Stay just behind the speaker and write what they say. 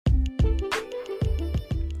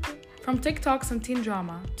From TikToks and teen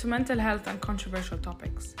drama to mental health and controversial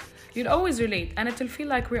topics. You'll always relate and it'll feel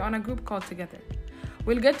like we're on a group call together.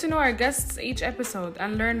 We'll get to know our guests each episode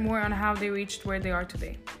and learn more on how they reached where they are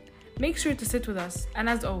today. Make sure to sit with us and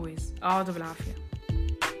as always, أعوذ بالعافية.